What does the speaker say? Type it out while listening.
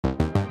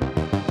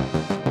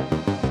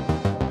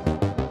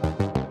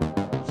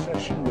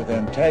with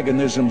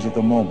antagonisms of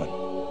the moment,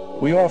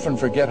 we often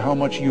forget how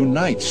much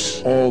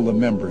unites all the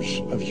members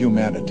of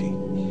humanity.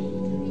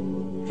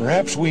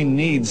 Perhaps we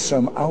need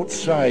some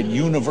outside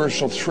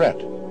universal threat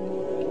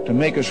to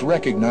make us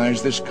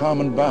recognize this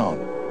common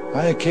bound.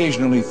 I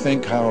occasionally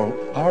think how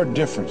our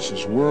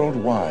differences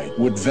worldwide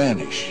would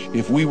vanish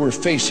if we were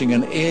facing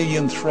an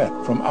alien threat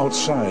from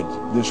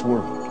outside this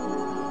world.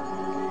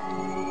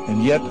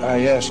 And yet,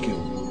 I ask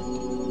you,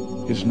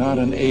 is not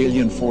an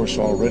alien force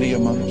already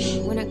among us?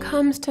 When it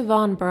comes to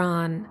Von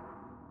Braun,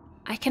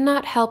 I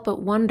cannot help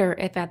but wonder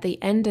if at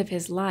the end of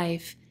his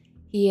life,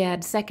 he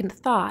had second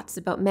thoughts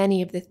about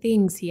many of the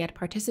things he had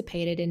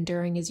participated in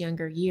during his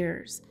younger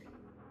years,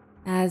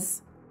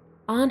 as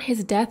on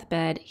his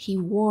deathbed, he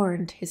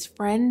warned his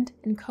friend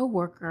and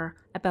co-worker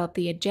about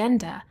the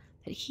agenda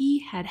that he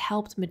had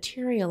helped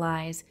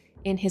materialize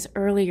in his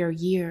earlier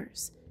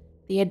years,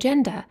 the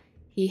agenda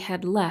he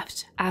had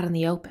left out in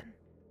the open.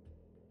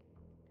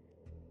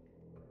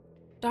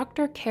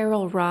 Dr.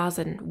 Carol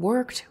Rosin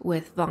worked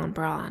with Von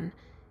Braun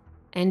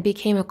and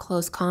became a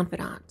close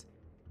confidant.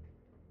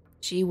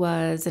 She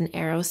was an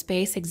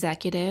aerospace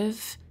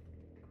executive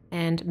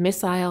and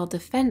missile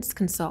defense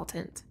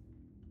consultant.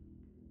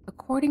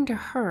 According to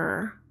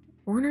her,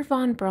 Werhner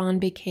Von Braun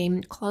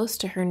became close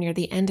to her near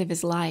the end of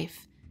his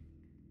life.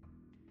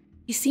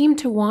 He seemed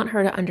to want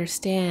her to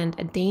understand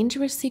a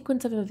dangerous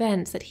sequence of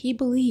events that he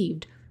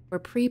believed were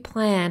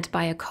pre-planned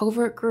by a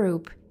covert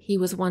group he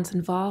was once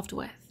involved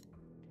with.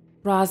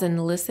 Rosin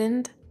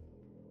listened,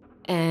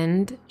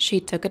 and she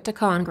took it to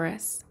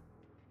Congress.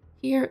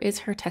 Here is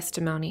her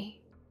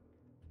testimony.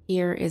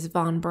 Here is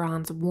Von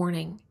Braun's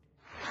warning.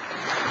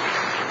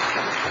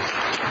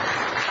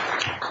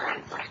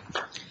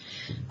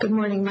 Good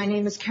morning. My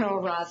name is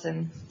Carol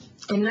Rosin.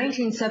 In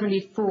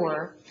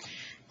 1974,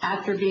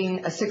 after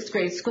being a sixth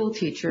grade school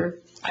teacher,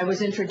 I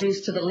was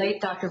introduced to the late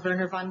Dr.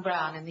 Werhner Von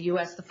Braun in the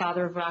U.S., the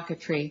father of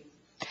rocketry.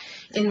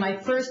 In my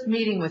first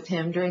meeting with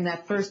him, during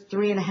that first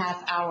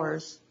 3.5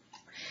 hours,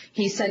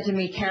 he said to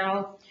me,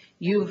 "Carol,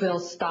 you will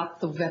stop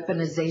the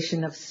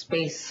weaponization of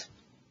space."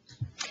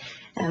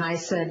 And I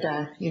said,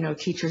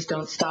 teachers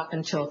don't stop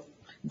until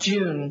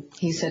June.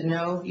 He said,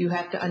 "No, you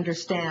have to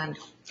understand.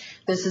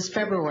 This is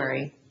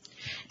February.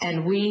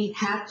 And we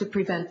have to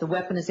prevent the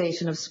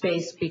weaponization of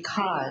space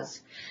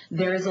because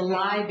there is a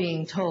lie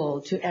being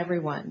told to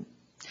everyone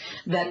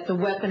that the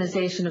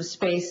weaponization of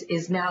space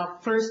is now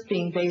first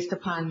being based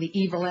upon the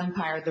evil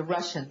empire, the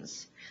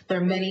Russians. There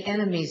are many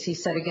enemies," he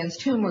said,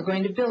 "against whom we're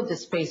going to build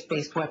this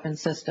space-based weapon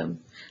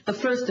system, the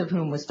first of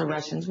whom was the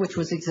Russians, which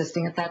was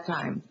existing at that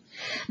time.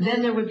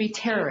 Then there would be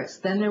terrorists.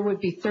 Then there would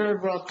be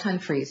third world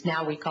countries.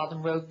 Now we call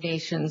them rogue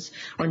nations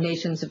or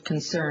nations of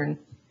concern.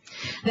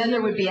 Then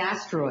there would be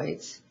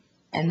asteroids.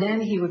 And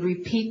then he would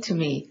repeat to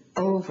me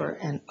over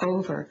and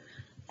over,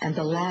 and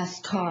the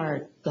last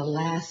card, the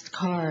last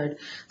card,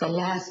 the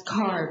last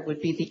card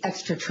would be the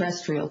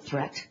extraterrestrial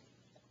threat."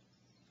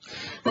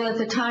 Well, at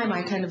the time,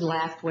 I kind of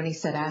laughed when he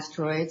said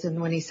asteroids,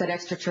 and when he said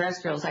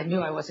extraterrestrials, I knew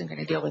I wasn't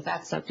going to deal with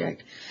that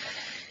subject.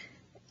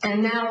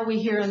 And now we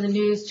hear on the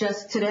news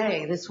just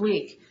today, this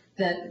week,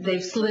 that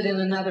they've slid in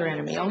another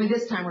enemy. Only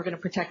this time we're going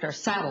to protect our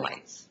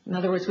satellites. In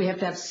other words, we have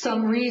to have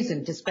some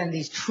reason to spend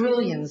these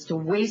trillions, to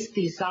waste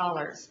these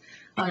dollars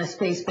on a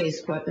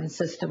space-based weapon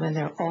system, and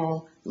they're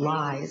all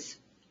lies.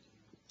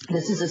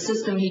 This is a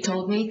system, he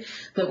told me,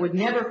 that would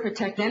never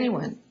protect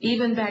anyone.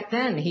 Even back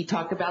then, he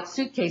talked about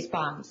suitcase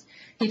bombs.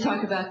 He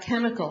talked about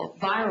chemical,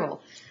 viral,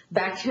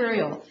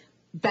 bacterial,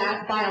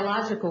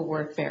 biological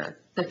warfare,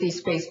 that these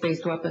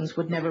space-based weapons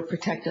would never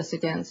protect us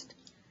against.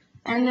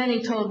 And then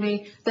he told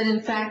me that,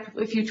 in fact,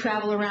 if you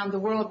travel around the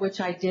world, which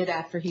I did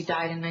after he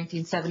died in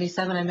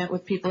 1977, I met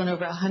with people in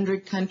over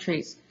 100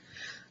 countries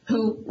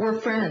who were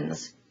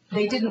friends.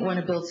 They didn't want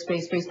to build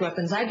space-based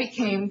weapons. I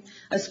became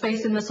a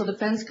space and missile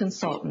defense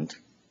consultant,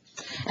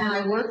 and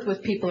I worked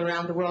with people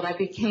around the world. I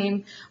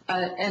became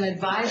an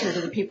advisor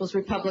to the People's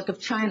Republic of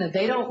China.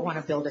 They don't want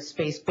to build a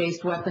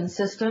space-based weapon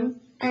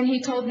system, and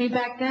he told me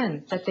back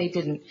then that they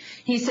didn't.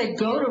 He said,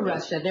 "Go to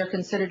Russia. They're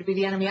considered to be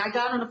the enemy." I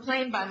got on a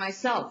plane by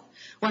myself.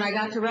 When I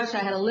got to Russia,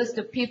 I had a list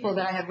of people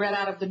that I had read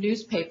out of the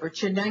newspaper.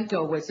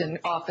 Chernenko was in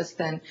office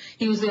then.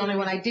 He was the only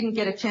one I didn't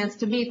get a chance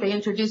to meet. They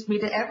introduced me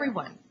to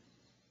everyone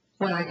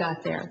when I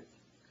got there.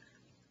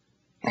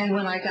 And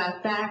when I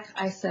got back,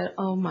 I said,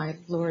 "Oh my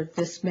Lord,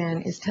 this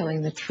man is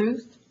telling the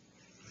truth.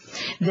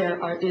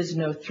 There is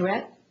no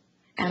threat."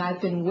 And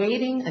I've been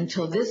waiting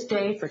until this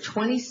day for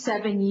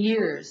 27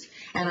 years,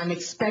 and I'm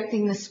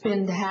expecting the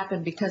spin to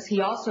happen, because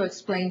he also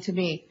explained to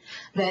me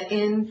that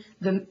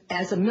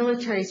as a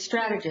military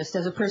strategist,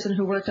 as a person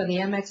who worked on the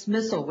MX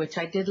missile, which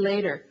I did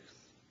later,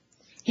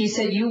 he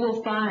said, "You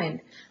will find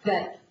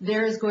that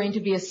there is going to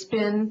be a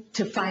spin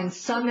to find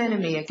some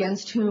enemy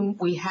against whom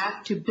we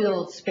have to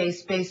build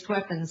space-based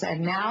weapons.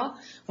 And now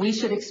we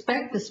should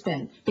expect the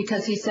spin,"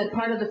 because he said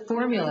part of the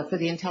formula for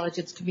the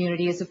intelligence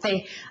community is if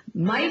they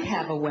might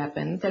have a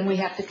weapon, then we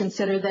have to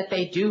consider that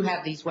they do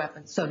have these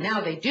weapons. So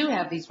now they do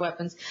have these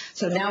weapons,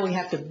 so now we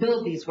have to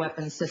build these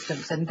weapon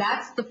systems. And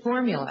that's the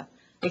formula,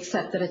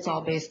 except that it's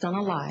all based on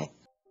a lie.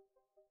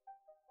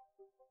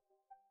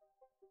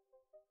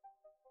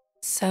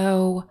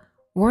 So,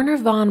 Werhner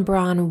Von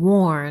Braun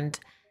warned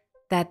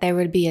that there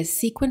would be a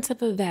sequence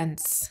of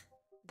events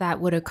that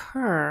would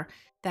occur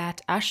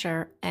that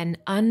usher an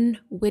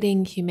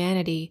unwitting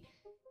humanity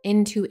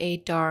into a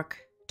dark,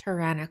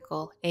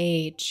 tyrannical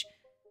age,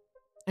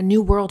 a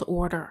new world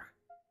order.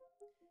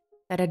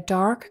 That a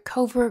dark,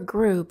 covert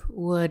group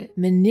would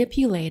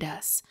manipulate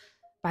us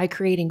by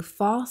creating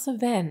false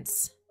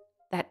events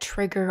that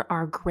trigger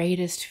our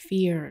greatest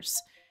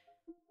fears.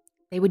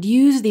 They would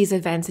use these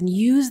events and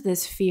use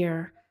this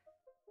fear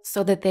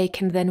so that they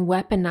can then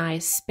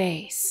weaponize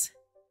space.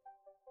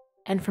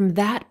 And from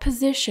that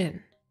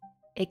position,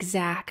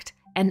 exact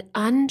an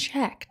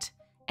unchecked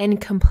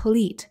and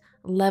complete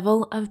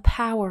level of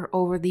power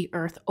over the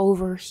earth,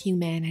 over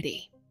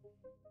humanity.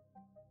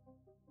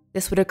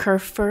 This would occur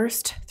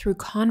first through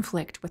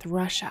conflict with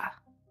Russia.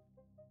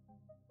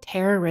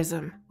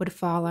 Terrorism would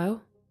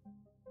follow,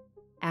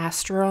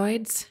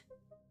 asteroids,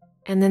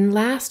 and then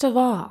last of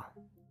all,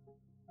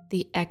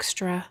 the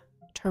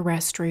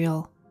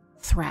extraterrestrial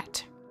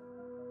threat.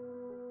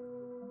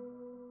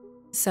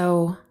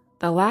 So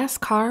the last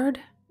card,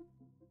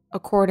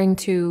 according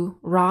to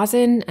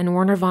Rosin and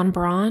Werhner Von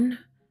Braun,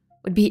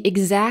 would be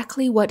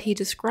exactly what he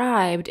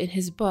described in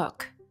his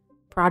book,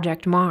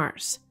 Project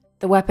Mars,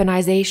 the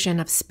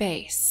weaponization of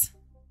space.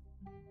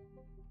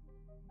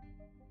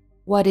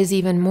 What is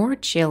even more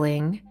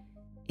chilling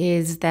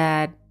is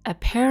that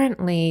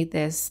apparently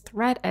this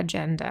threat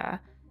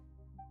agenda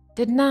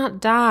did not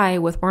die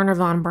with Werhner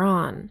Von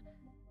Braun,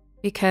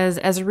 because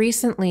as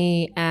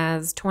recently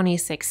as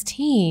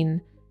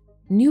 2016,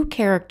 new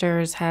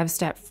characters have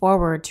stepped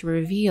forward to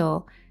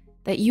reveal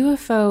that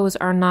UFOs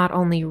are not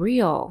only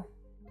real,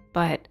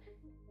 but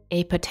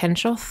a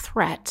potential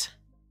threat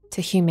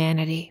to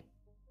humanity.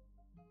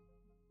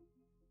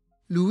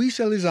 Luis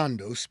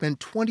Elizondo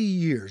spent 20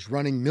 years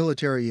running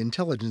military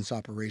intelligence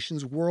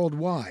operations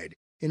worldwide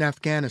in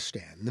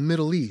Afghanistan, the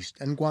Middle East,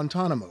 and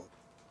Guantanamo.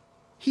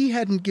 He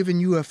hadn't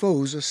given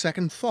UFOs a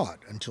second thought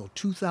until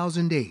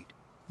 2008.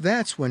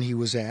 That's when he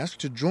was asked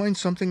to join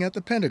something at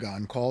the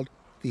Pentagon called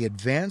the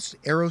Advanced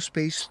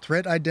Aerospace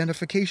Threat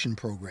Identification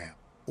Program,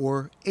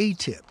 or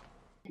ATIP.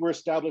 We're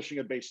establishing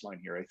a baseline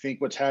here. I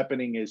think what's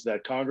happening is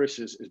that Congress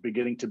is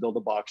beginning to build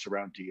a box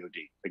around DoD,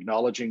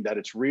 acknowledging that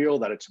it's real,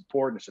 that it's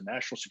important, it's a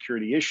national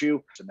security issue.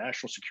 It's a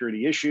national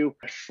security issue.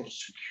 National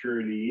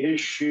security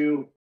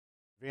issue.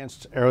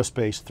 Advanced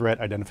aerospace threat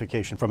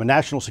identification from a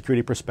national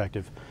security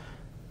perspective.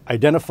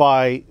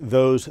 Identify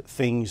those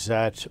things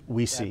that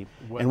we see.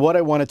 And what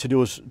I wanted to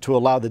do is to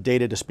allow the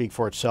data to speak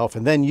for itself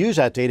and then use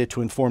that data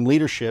to inform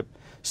leadership,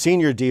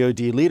 senior DoD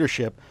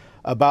leadership,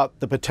 about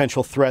the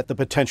potential threat that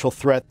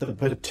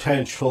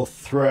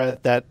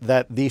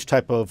these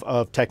type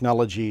of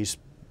technologies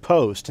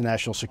pose to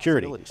national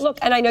security. Look,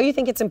 and I know you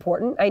think it's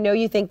important. I know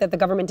you think that the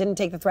government didn't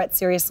take the threat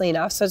seriously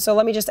enough. So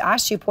let me just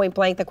ask you point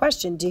blank the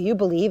question. Do you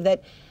believe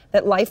that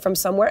life from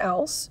somewhere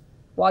else,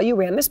 while you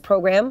ran this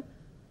program,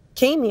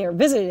 came here,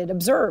 visited,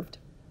 observed?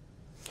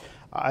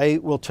 I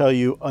will tell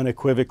you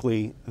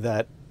unequivocally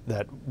that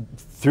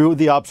through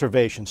the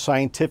observation,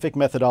 scientific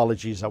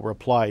methodologies that were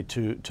applied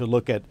to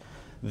look at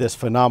this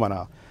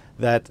phenomena,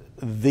 that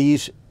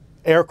these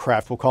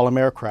aircraft, we'll call them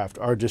aircraft,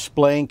 are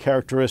displaying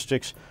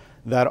characteristics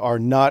that are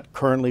not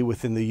currently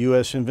within the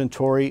U.S.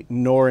 inventory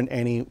nor in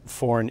any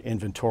foreign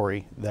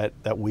inventory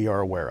that we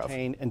are aware of.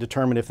 And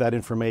determine if that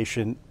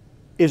information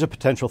is a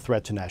potential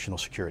threat to national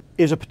security.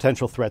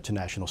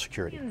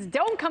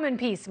 Don't come in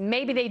peace.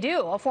 Maybe they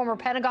do. A former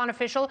Pentagon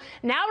official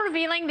now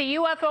revealing the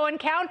UFO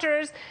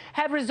encounters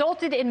have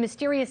resulted in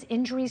mysterious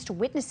injuries to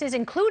witnesses,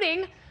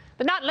 including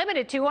but not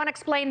limited to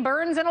unexplained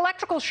burns and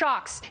electrical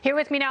shocks. Here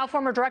with me now,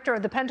 former director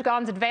of the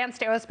Pentagon's Advanced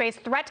Aerospace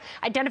Threat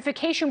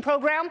Identification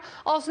Program,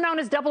 also known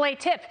as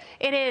AATIP.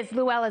 It is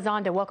Lou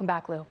Elizondo. Welcome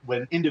back, Lou.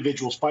 When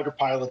individuals, fighter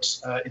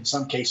pilots, in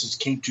some cases,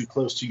 came too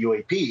close to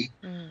UAP,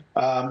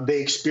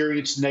 they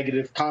experienced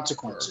negative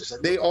consequences.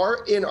 They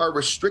are in our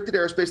restricted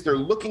airspace. They're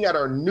looking at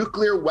our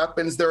nuclear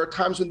weapons. There are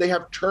times when they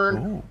have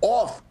turned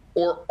off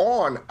or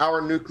on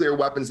our nuclear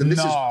weapons. And this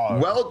is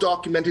well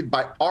documented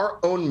by our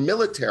own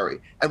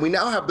military. And we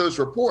now have those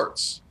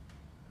reports.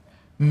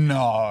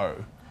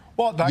 No.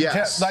 What, they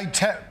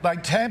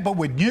tamper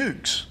with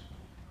nukes?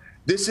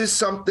 This is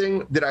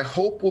something that I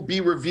hope will be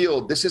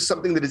revealed. This is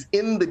something that is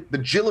in the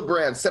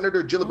Gillibrand,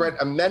 Senator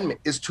Gillibrand amendment,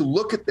 is to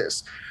look at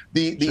this.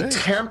 The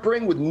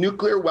tampering with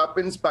nuclear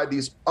weapons by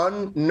these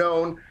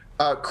unknown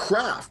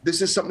craft.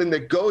 This is something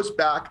that goes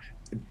back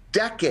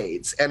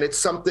decades, and it's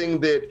something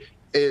that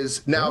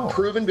is now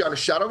proven beyond a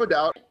shadow of a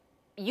doubt.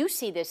 You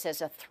see this as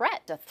a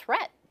threat,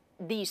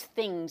 these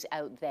things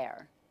out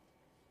there.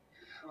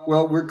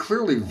 Well, we're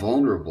clearly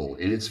vulnerable,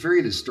 and it's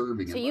very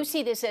disturbing. So you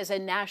see this as a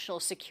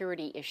national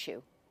security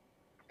issue?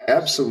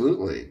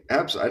 Absolutely.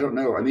 I don't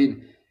know. I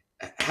mean,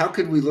 how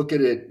could we look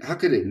at it? How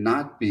could it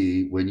not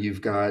be when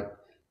you've got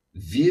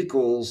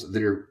vehicles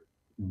that are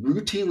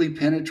routinely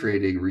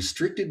penetrating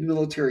restricted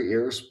military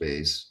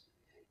airspace,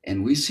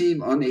 and we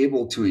seem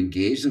unable to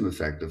engage them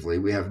effectively?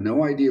 We have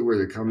no idea where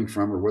they're coming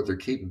from or what their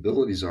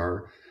capabilities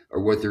are. or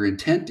what their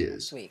intent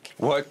is.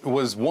 What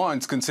was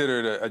once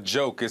considered a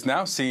joke is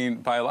now seen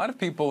by a lot of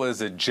people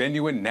as a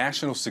genuine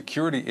national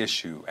security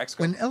issue.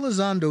 When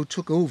Elizondo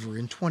took over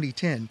in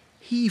 2010,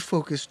 he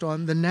focused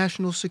on the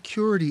national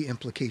security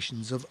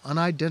implications of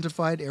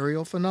unidentified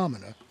aerial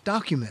phenomena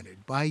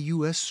documented by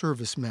U.S.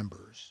 service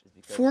members.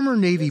 Former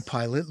Navy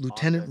pilot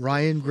Lieutenant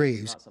Ryan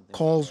Graves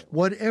calls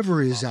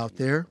whatever is out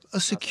there a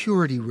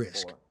security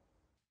risk.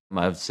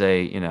 I would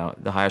say,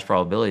 the highest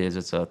probability is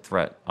it's a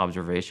threat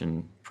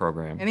observation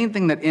program.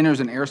 Anything that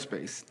enters an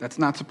airspace that's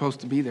not supposed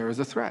to be there is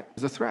a threat.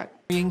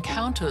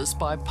 Encounters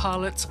by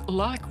pilots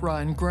like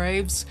Ryan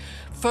Graves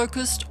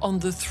focused on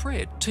the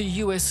threat to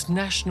U.S.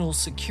 national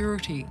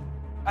security.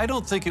 I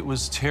don't think it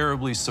was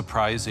terribly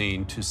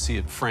surprising to see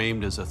it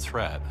framed as a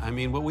threat. I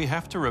mean, what we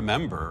have to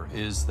remember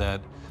is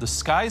that the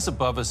skies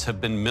above us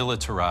have been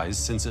militarized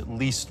since at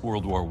least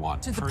World War I.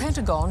 To the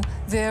Pentagon,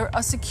 they're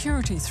a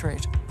security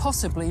threat,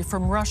 possibly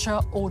from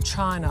Russia or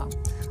China.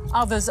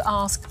 Others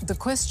ask the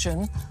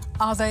question,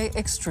 are they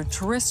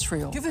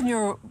extraterrestrial? Given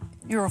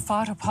you're a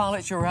fighter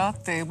pilot, you're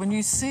out there, when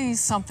you see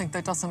something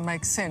that doesn't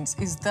make sense,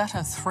 is that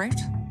a threat?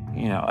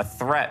 A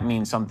threat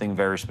means something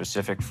very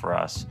specific for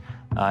us.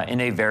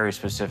 In a very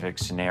specific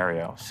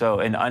scenario. So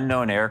an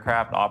unknown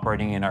aircraft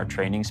operating in our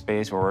training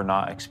space where we're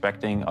not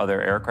expecting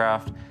other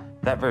aircraft,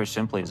 that very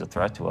simply is a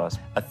threat to us.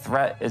 A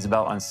threat is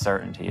about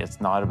uncertainty.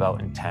 It's not about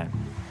intent.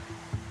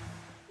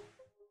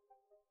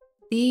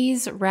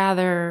 These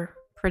rather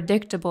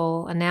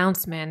predictable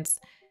announcements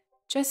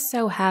just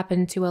so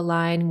happen to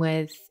align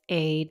with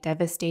a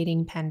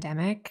devastating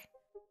pandemic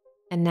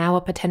and now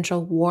a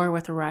potential war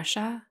with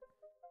Russia.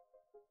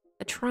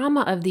 The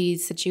trauma of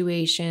these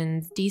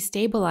situations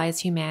destabilize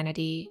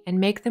humanity and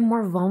make them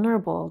more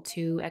vulnerable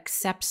to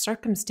accept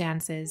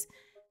circumstances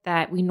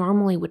that we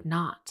normally would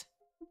not.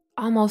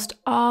 Almost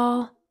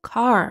all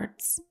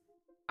cards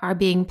are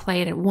being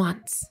played at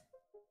once.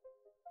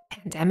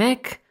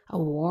 Pandemic, a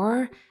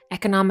war,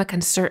 economic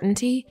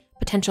uncertainty,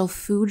 potential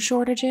food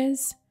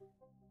shortages.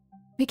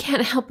 We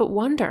can't help but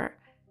wonder,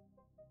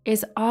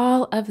 is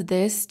all of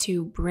this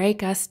to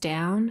break us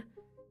down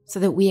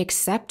so that we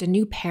accept a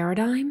new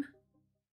paradigm?